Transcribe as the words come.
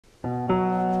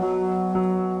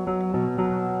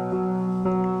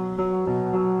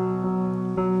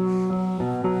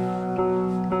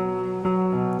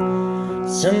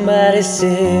Somebody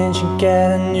said you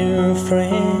got a new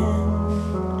friend.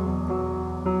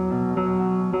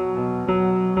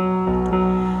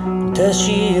 Does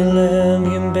she love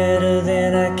you better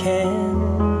than I can?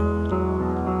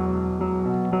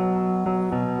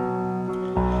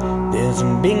 There's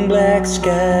a big black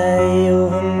sky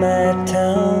over my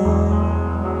town.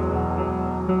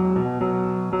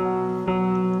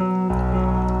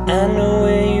 I know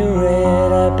where you're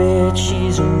at, I bet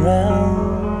she's around.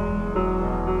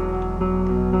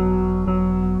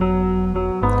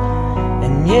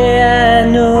 And yeah, I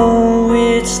know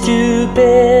it's too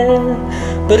bad,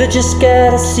 but I just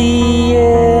gotta see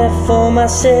it for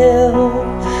myself.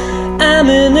 I'm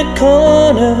in the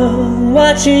corner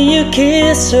watching you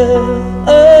kiss her,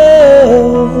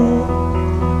 oh,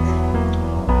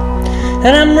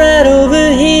 and I'm right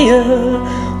over here,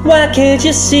 why can't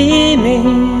you see me,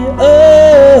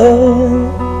 oh,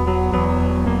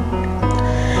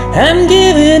 I'm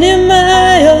giving it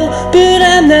my all, but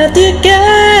I'm not the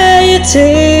guy you're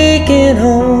taking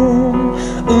home,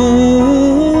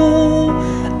 ooh,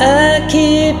 I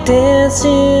keep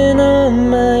dancing on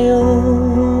my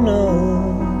own, oh,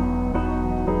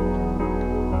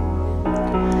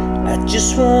 I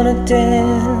just wanna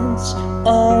dance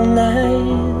all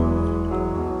night.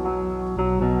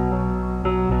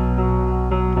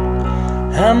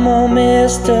 I'm all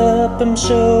messed up, I'm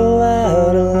so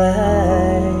out of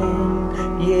line,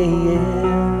 yeah.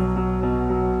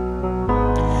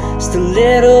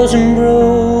 Stilettos and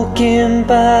broken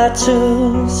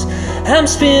bottles, I'm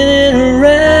spinning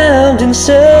around in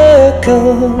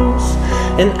circles,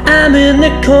 and I'm in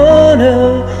the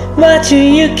corner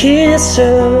watching you kiss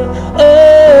her,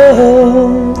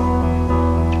 oh,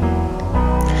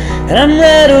 and I'm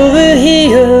right over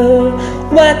here,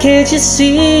 why can't you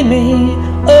see me,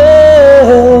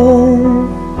 oh,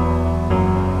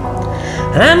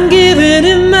 I'm giving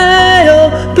it my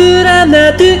all, but I'm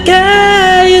not the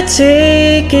guy you're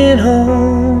taking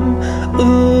home,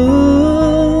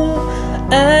 ooh,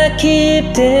 I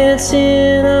keep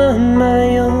dancing on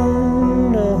my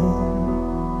own, oh.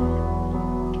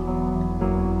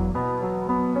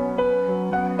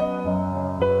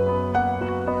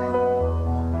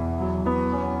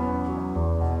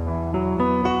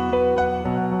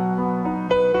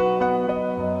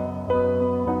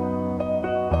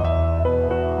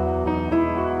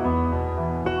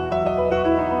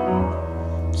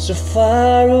 So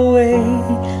far away,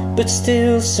 but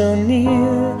still so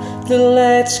near. The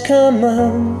lights come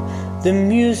on, the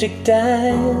music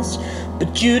dies,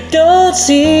 but you don't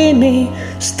see me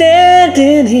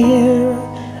standing here.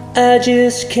 I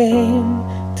just came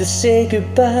to say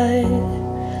goodbye.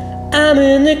 I'm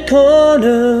in the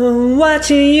corner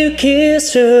watching you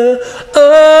kiss her,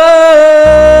 oh,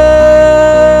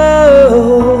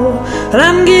 and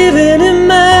I'm giving it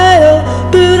my all,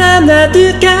 but I'm not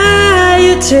the guy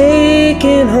you're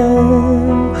taking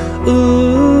home,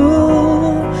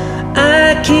 ooh,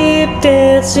 I keep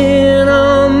dancing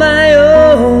on my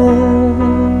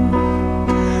own,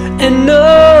 and no,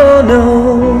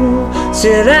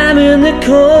 said I'm in the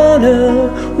corner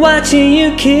watching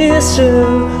you kiss her,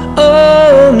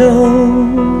 oh no,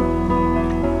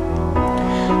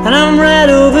 and I'm right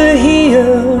over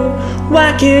here,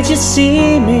 why can't you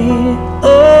see me,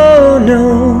 oh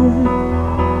no,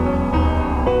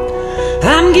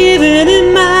 I'm giving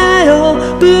it my all,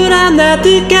 but I'm not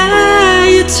the guy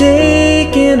you're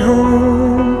taking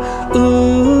home,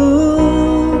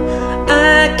 ooh,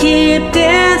 I keep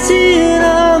dancing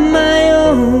on my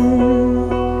own.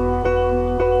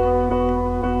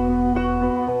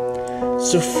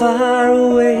 So far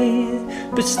away,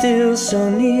 but still so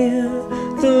near.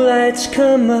 The lights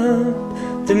come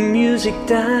up, the music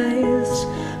dies,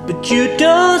 but you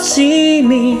don't see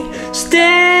me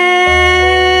standing